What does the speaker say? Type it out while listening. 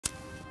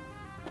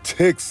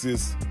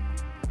Texas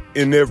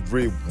in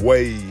every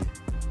way.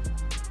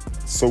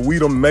 So we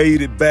done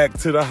made it back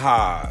to the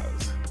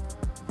highs.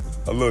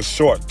 A little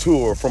short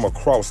tour from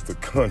across the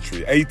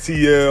country.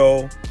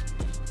 ATL,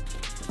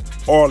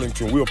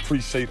 Arlington, we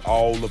appreciate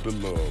all of the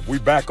love. We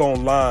back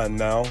online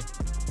now,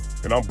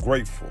 and I'm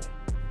grateful.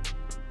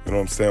 You know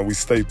what I'm saying? We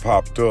stay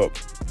popped up.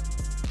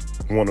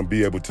 Want to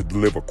be able to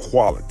deliver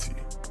quality.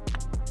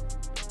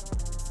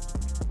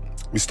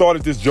 We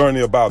started this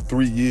journey about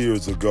 3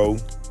 years ago,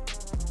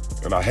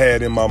 and I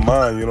had in my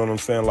mind, you know what I'm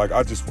saying? Like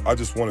I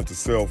just wanted to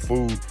sell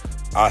food.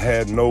 I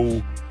had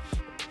no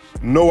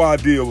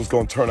idea it was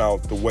gonna turn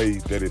out the way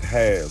that it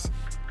has.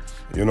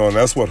 You know, and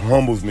that's what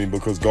humbles me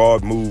because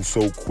God moves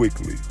so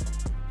quickly.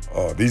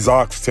 These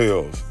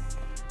oxtails,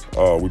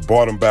 we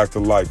brought them back to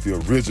life, the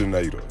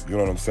originator, you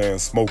know what I'm saying?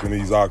 Smoking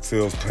these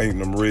oxtails, painting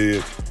them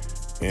red,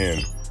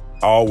 and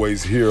I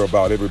always hear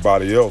about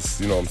everybody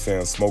else, you know what I'm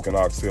saying, smoking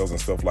oxtails and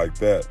stuff like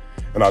that.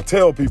 And I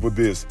tell people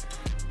this,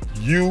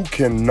 you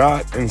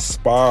cannot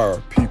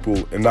inspire people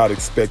and not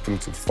expect them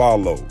to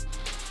follow.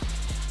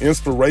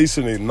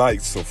 Inspiration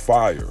ignites a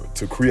fire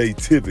to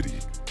creativity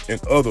in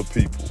other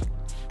people.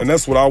 And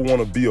that's what I want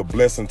to be, a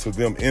blessing to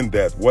them in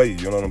that way,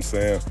 you know what I'm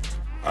saying?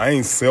 I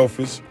ain't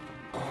selfish.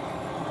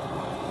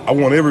 I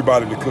want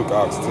everybody to cook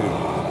oxtail. You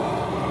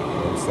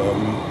know what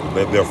I'm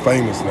saying? They're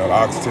famous now. The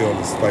oxtail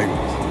is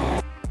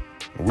famous.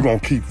 And we're going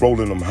to keep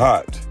rolling them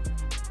hot.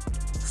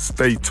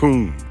 Stay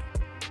tuned.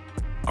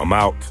 I'm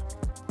out.